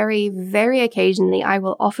 Very, very, very occasionally, I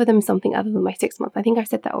will offer them something other than my 6 months. I think I've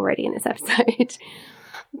said that already in this episode.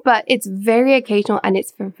 But it's very occasional, and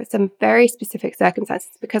it's for some very specific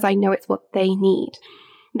circumstances, because I know it's what they need.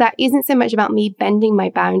 that isn't so much about me bending my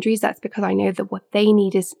boundaries. That's because I know that what they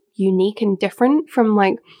need is unique and different from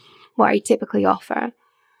like what I typically offer.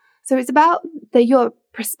 So it's about your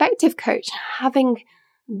prospective coach having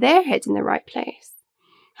their head in the right place,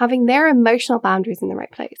 having their emotional boundaries in the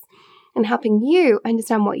right place, and helping you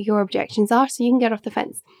understand what your objections are so you can get off the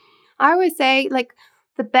fence. I always say, like,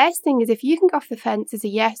 the best thing is if you can go off the fence as a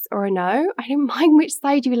yes or a no. I don't mind which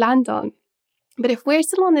side you land on. But if we're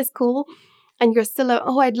still on this call and you're still like,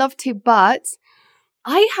 oh, I'd love to, but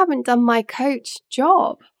I haven't done my coach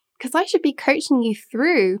job because I should be coaching you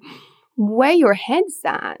through where your head's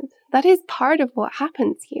at. That is part of what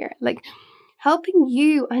happens here. Like helping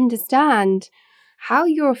you understand how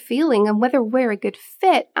you're feeling and whether we're a good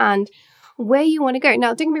fit and where you want to go.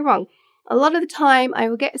 Now, don't get me wrong. A lot of the time I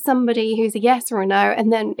will get somebody who's a yes or a no.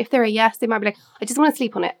 And then if they're a yes, they might be like, I just want to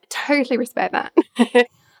sleep on it. Totally respect that.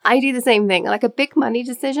 I do the same thing. Like a big money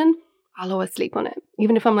decision, I'll always sleep on it.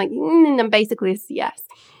 Even if I'm like, I'm basically a yes.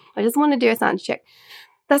 I just want to do a sanity check.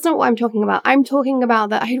 That's not what I'm talking about. I'm talking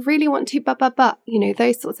about that I really want to, but,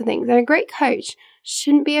 those sorts of things. And a great coach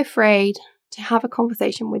shouldn't be afraid to have a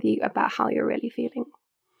conversation with you about how you're really feeling.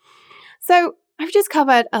 So I've just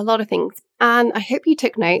covered a lot of things, and I hope you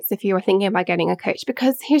took notes if you were thinking about getting a coach,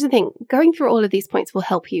 because here's the thing, going through all of these points will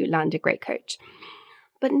help you land a great coach.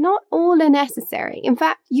 But not all are necessary. In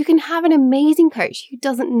fact, you can have an amazing coach who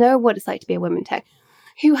doesn't know what it's like to be a woman tech,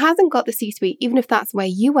 who hasn't got the C-suite, even if that's where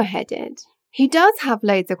you were headed, who does have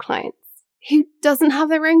loads of clients, who doesn't have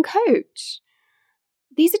their own coach.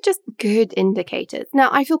 These are just good indicators. Now,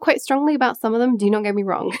 I feel quite strongly about some of them, do not get me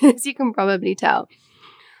wrong, as you can probably tell.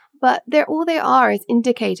 But all they are is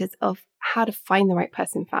indicators of how to find the right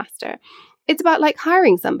person faster. It's about like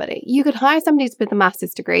hiring somebody. You could hire somebody with a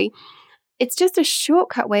master's degree. It's just a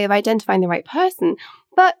shortcut way of identifying the right person.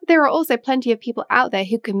 But there are also plenty of people out there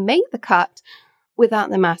who can make the cut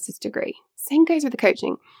without the master's degree. Same goes with the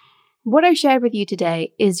coaching. What I shared with you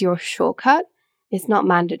today is your shortcut. It's not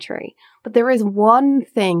mandatory. But there is one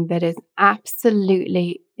thing that is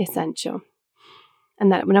absolutely essential.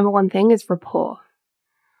 And that number one thing is rapport.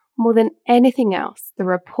 More than anything else, the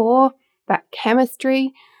rapport, that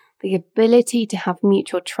chemistry, the ability to have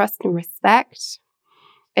mutual trust and respect,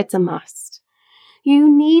 it's a must.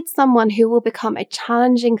 You need someone who will become a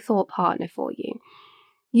challenging thought partner for you.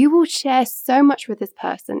 You will share so much with this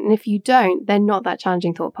person, and if you don't, they're not that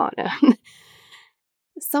challenging thought partner.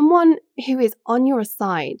 Someone who is on your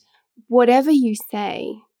side, whatever you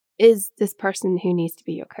say, is this person who needs to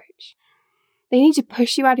be your coach. They need to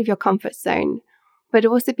push you out of your comfort zone, but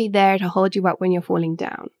also be there to hold you up when you're falling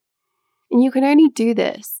down. And you can only do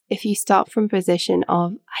this if you start from a position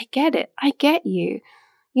of, I get it, I get you.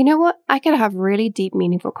 You know what? I could have really deep,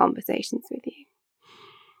 meaningful conversations with you.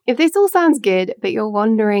 If this all sounds good, but you're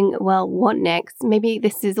wondering, well, what next? Maybe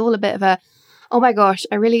this is all a bit of a, oh my gosh,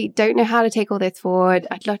 I really don't know how to take all this forward.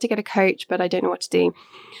 I'd love to get a coach, but I don't know what to do.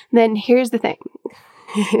 Then here's the thing.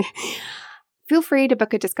 Feel free to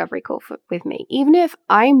book a discovery call with me. Even if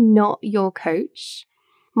I'm not your coach,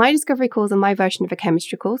 my discovery calls are my version of a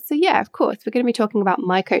chemistry call. So yeah, of course, we're going to be talking about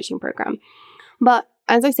my coaching program. But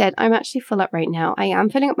as I said, I'm actually full up right now. I am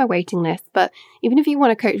filling up my waiting list. But even if you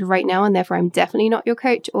want a coach right now, and therefore I'm definitely not your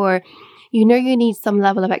coach, or you need some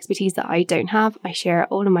level of expertise that I don't have, I share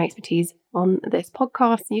all of my expertise on this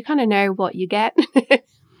podcast. So you kind of know what you get.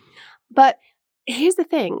 But here's the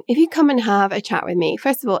thing. If you come and have a chat with me,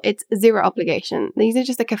 first of all, it's zero obligation. These are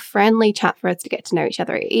just like a friendly chat for us to get to know each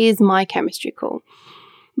other. It is my chemistry call.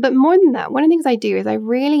 But more than that, one of the things I do is I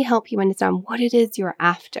really help you understand what it is you're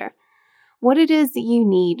after, what it is that you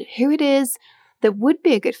need, who it is that would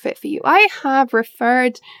be a good fit for you. I have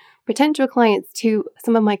referred potential clients to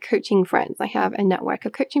some of my coaching friends. I have a network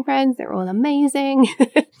of coaching friends. They're all amazing.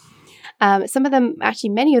 Some of them, actually,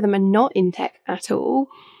 many of them are not in tech at all.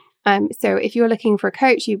 So if you're looking for a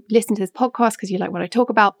coach, you listen to this podcast because you like what I talk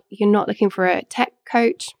about, you're not looking for a tech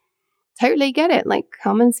coach, totally get it. Like,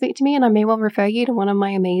 come and speak to me and I may well refer you to one of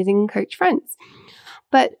my amazing coach friends.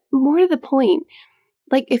 But more to the point,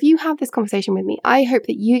 like if you have this conversation with me, I hope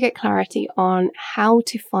that you get clarity on how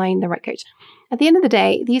to find the right coach. At the end of the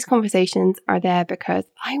day, these conversations are there because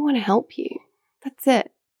I want to help you. That's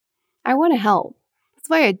it. I want to help. That's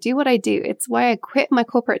why I do what I do. It's why I quit my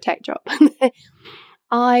corporate tech job.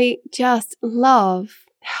 I just love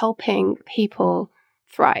helping people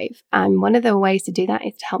thrive. And one of the ways to do that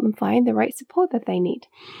is to help them find the right support that they need.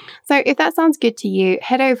 So if that sounds good to you,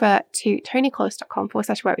 head over to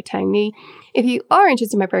tonyclose.com/work-with-Tony. If you are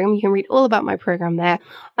interested in my program, you can read all about my program there.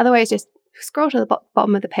 Otherwise, just scroll to the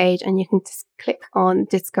bottom of the page and you can just click on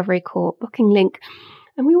Discovery Call booking link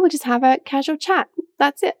and we will just have a casual chat.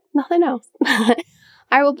 That's it. Nothing else.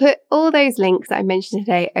 I will put all those links that I mentioned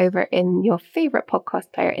today over in your favorite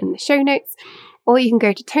podcast player in the show notes, or you can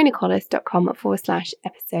go to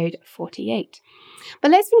tonycollis.com/episode 48.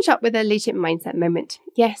 But let's finish up with a leadership mindset moment.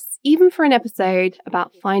 Yes, even for an episode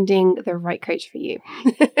about finding the right coach for you.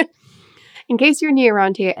 In case you're new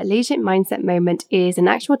around here, a leadership mindset moment is an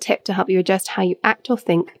actual tip to help you adjust how you act or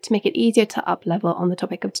think to make it easier to up level on the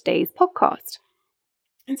topic of today's podcast.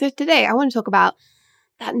 And so today I want to talk about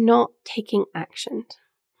that not taking action.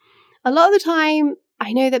 A lot of the time,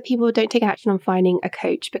 I know that people don't take action on finding a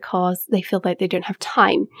coach because they feel like they don't have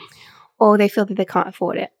time, or they feel that they can't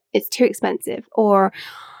afford it. It's too expensive, or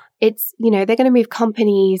it's, they're going to move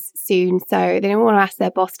companies soon, so they don't want to ask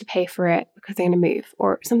their boss to pay for it because they're going to move,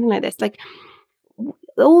 or something like this. Like,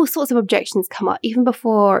 all sorts of objections come up even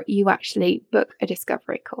before you actually book a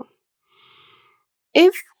discovery call.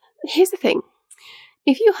 Here's the thing,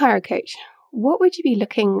 if you hire a coach, what would you be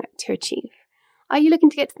looking to achieve? Are you looking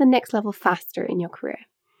to get to the next level faster in your career?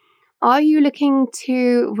 Are you looking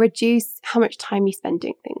to reduce how much time you spend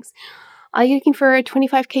doing things? Are you looking for a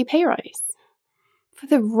 25k pay rise for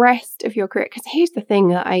the rest of your career? Because here's the thing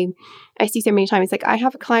that I see so many times. Like, I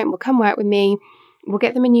have a client will come work with me, we'll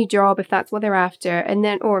get them a new job if that's what they're after, and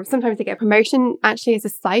then, or sometimes they get a promotion actually as a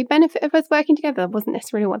side benefit of us working together. That wasn't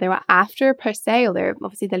necessarily what they were after per se, or they're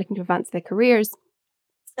looking to advance their careers.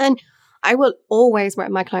 And I will always work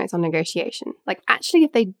with my clients on negotiation. Like, actually,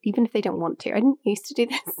 even if they don't want to. I didn't used to do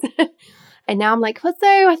this. And now I'm like, well,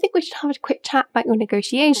 so I think we should have a quick chat about your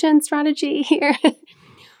negotiation strategy here.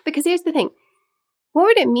 Because here's the thing. What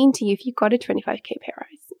would it mean to you if you got a 25k pay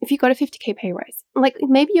rise? If you got a 50k pay rise? Like,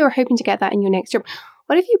 maybe you're hoping to get that in your next job.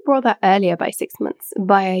 What if you brought that earlier by 6 months,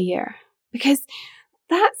 by a year? Because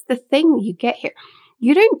that's the thing you get here.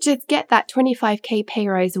 You don't just get that 25k pay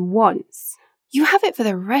rise once. You have it for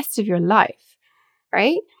the rest of your life,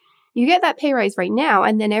 right? You get that pay rise right now,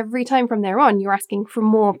 and then every time from there on, you're asking for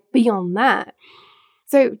more beyond that.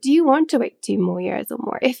 So do you want to wait 2 more years or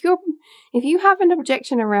more? If you have an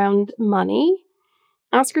objection around money,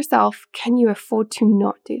 ask yourself, can you afford to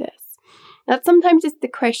not do this? That sometimes is the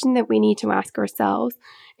question that we need to ask ourselves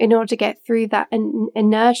in order to get through that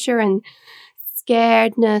inertia and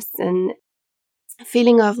scaredness and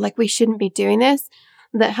feeling of like we shouldn't be doing this,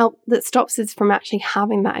 that stops us from actually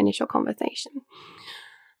having that initial conversation.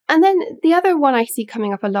 And then the other one I see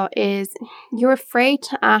coming up a lot is you're afraid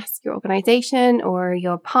to ask your organization or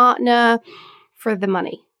your partner for the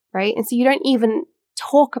money, right? And so you don't even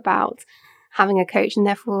talk about having a coach, and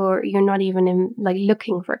therefore you're not even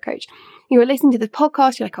looking for a coach. You're listening to this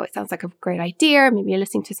podcast, you're like, oh, it sounds like a great idea. Maybe you're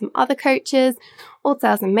listening to some other coaches. All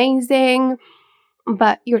sounds amazing,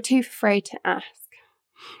 but you're too afraid to ask.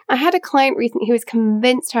 I had a client recently who was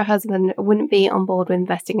convinced her husband wouldn't be on board with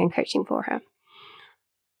investing in coaching for her.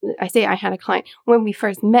 I say I had a client. When we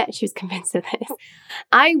first met, she was convinced of this.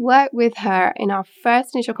 I worked with her in our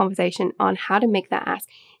first initial conversation on how to make that ask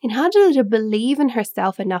and how to believe in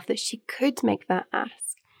herself enough that she could make that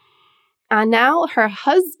ask. And now her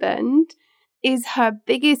husband is her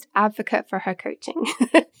biggest advocate for her coaching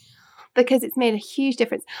because it's made a huge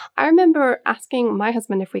difference. I remember asking my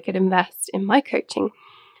husband if we could invest in my coaching,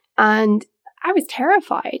 and I was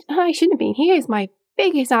terrified. I shouldn't have been. He is my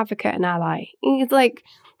biggest advocate and ally. He's like,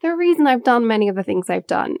 the reason I've done many of the things I've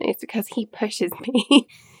done is because he pushes me.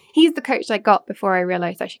 He's the coach I got before I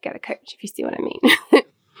realized I should get a coach, if you see what I mean.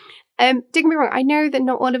 Don't get me wrong, I know that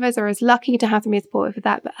not all of us are as lucky to have somebody supportive with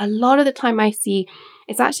that, but a lot of the time I see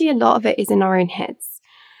it's actually a lot of it is in our own heads.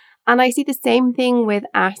 And I see the same thing with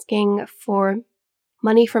asking for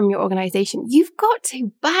money from your organization. You've got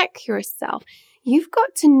to back yourself. You've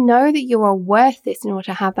got to know that you are worth this in order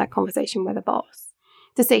to have that conversation with a boss.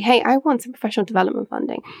 To say, hey, I want some professional development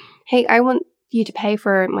funding. Hey, I want you to pay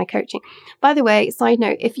for my coaching. By the way, side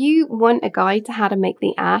note, if you want a guide to how to make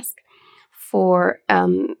the ask for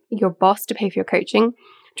your boss to pay for your coaching,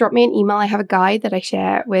 drop me an email. I have a guide that I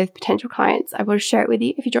share with potential clients. I will share it with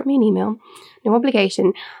you if you drop me an email. No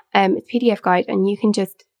obligation. It's a PDF guide, and you can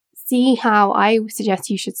just see how I suggest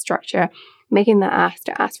you should structure making that ask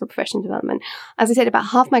to ask for professional development. As I said, about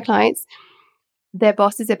half my clients, their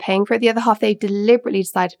bosses are paying for it. The other half, they deliberately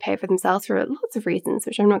decide to pay for themselves for lots of reasons,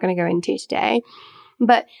 which I'm not going to go into today.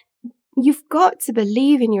 But you've got to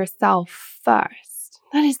believe in yourself first.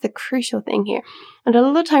 That is the crucial thing here. And a lot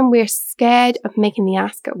of the time we're scared of making the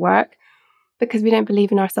ask at work because we don't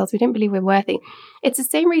believe in ourselves. We don't believe we're worthy. It's the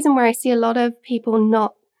same reason where I see a lot of people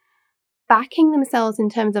not backing themselves in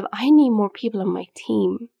terms of, I need more people on my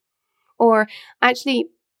team. Or actually,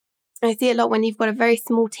 I see a lot when you've got a very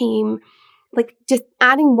small team, like just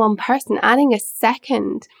adding one person, adding a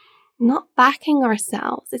second not backing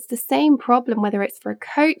ourselves. It's the same problem, whether it's for a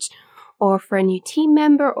coach or for a new team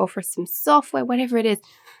member or for some software, whatever it is.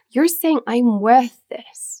 You're saying, I'm worth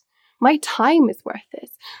this. My time is worth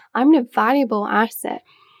this. I'm a valuable asset.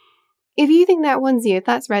 If you think that one's you, if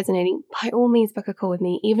that's resonating, by all means book a call with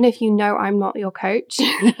me, even if you know I'm not your coach,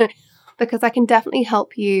 because I can definitely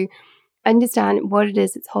help you understand what it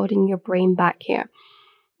is that's holding your brain back here.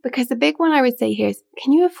 Because the big one I would say here is,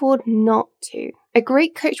 can you afford not to? A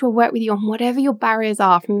great coach will work with you on whatever your barriers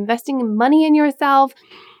are, from investing money in yourself,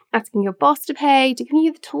 asking your boss to pay, to giving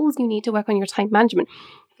you the tools you need to work on your time management.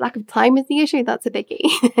 If lack of time is the issue, that's a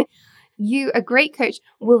biggie. A great coach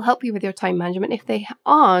will help you with your time management. If they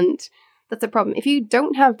aren't, that's a problem. If you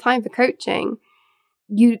don't have time for coaching,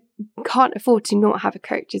 you can't afford to not have a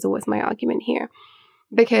coach, is always my argument here.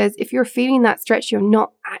 Because if you're feeling that stretch, you're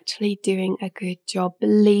not actually doing a good job.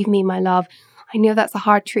 Believe me, my love. I know that's a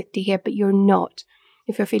hard truth to hear, but you're not.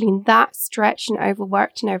 If you're feeling that stretched and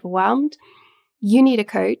overworked and overwhelmed, you need a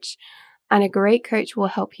coach, and a great coach will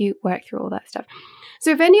help you work through all that stuff. So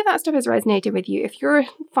if any of that stuff has resonated with you, if you're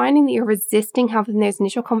finding that you're resisting having those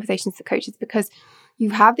initial conversations with coaches because you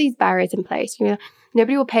have these barriers in place,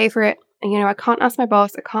 nobody will pay for it, and I can't ask my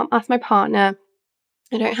boss, I can't ask my partner,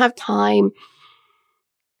 I don't have time.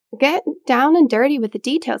 Get down and dirty with the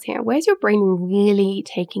details here. Where's your brain really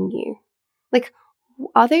taking you? Like,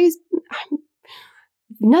 are those,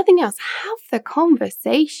 nothing else, have the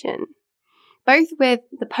conversation, both with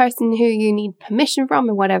the person who you need permission from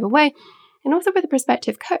in whatever way, and also with a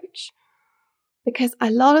prospective coach. Because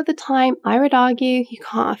a lot of the time, I would argue, you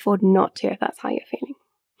can't afford not to if that's how you're feeling.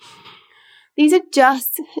 These are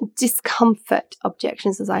just discomfort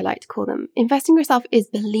objections, as I like to call them. Investing in yourself is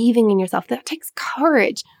believing in yourself. That takes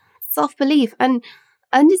courage, self-belief, and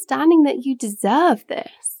understanding that you deserve this.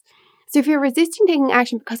 So if you're resisting taking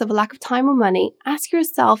action because of a lack of time or money, ask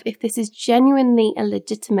yourself if this is genuinely a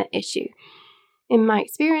legitimate issue. In my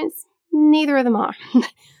experience, neither of them are.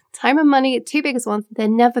 Time and money, two biggest ones, they're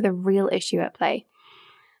never the real issue at play.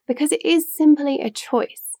 Because it is simply a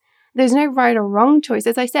choice. There's no right or wrong choice.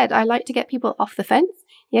 As I said, I like to get people off the fence,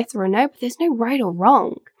 yes or no, but there's no right or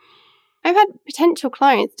wrong. I've had potential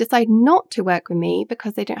clients decide not to work with me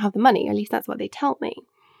because they don't have the money. At least that's what they tell me.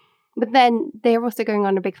 But then they're also going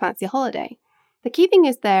on a big fancy holiday. The key thing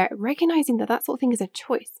is they're recognizing that sort of thing is a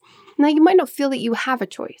choice. Now, you might not feel that you have a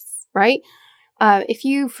choice, right? If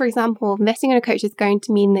you, for example, investing in a coach is going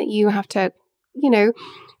to mean that you have to,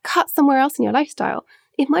 cut somewhere else in your lifestyle,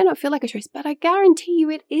 it might not feel like a choice, but I guarantee you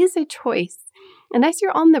it is a choice. Unless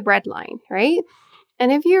you're on the breadline, right?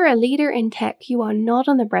 And if you're a leader in tech, you are not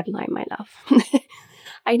on the breadline, my love.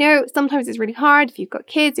 I know sometimes it's really hard if you've got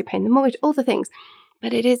kids, you're paying the mortgage, all the things,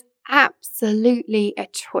 but it is absolutely a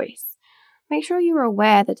choice. Make sure you're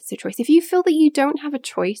aware that it's a choice. If you feel that you don't have a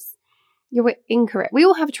choice, you're incorrect. We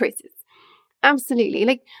all have choices. Absolutely.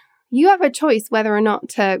 Like, you have a choice whether or not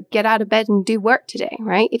to get out of bed and do work today,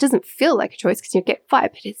 right? It doesn't feel like a choice because you get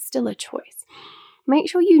fired, but it's still a choice. Make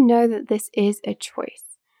sure you know that this is a choice.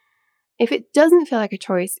 If it doesn't feel like a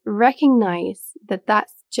choice, recognize that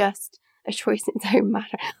that's just a choice in its own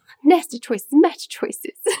matter. Nested choices, meta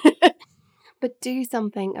choices. But do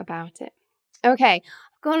something about it. Okay,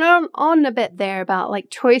 I've gone on a bit there about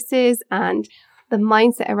like choices and the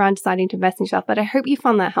mindset around deciding to invest in yourself, but I hope you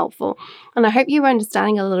found that helpful. And I hope you are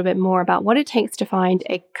understanding a little bit more about what it takes to find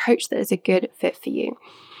a coach that is a good fit for you.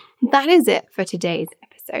 That is it for today's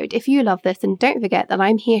episode. If you love this, then don't forget that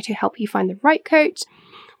I'm here to help you find the right coach,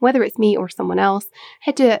 whether it's me or someone else.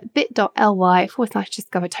 Head to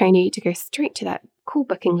bit.ly/discovertony to go straight to that cool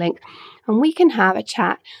booking link, and we can have a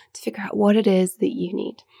chat to figure out what it is that you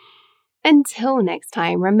need. Until next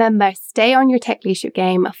time, remember, stay on your tech leadership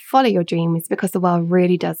game, follow your dreams, because the world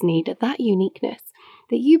really does need that uniqueness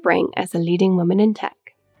that you bring as a leading woman in tech.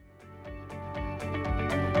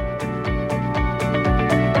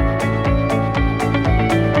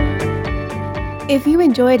 If you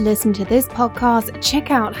enjoyed listening to this podcast,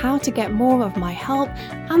 check out how to get more of my help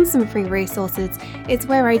and some free resources. It's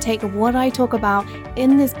where I take what I talk about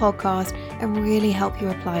in this podcast and really help you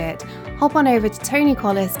apply it. Hop on over to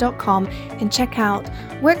tonycollis.com and check out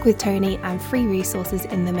Work with Tony and free resources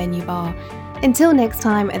in the menu bar. Until next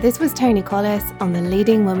time, this was Tony Collis on the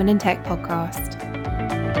Leading Women in Tech podcast.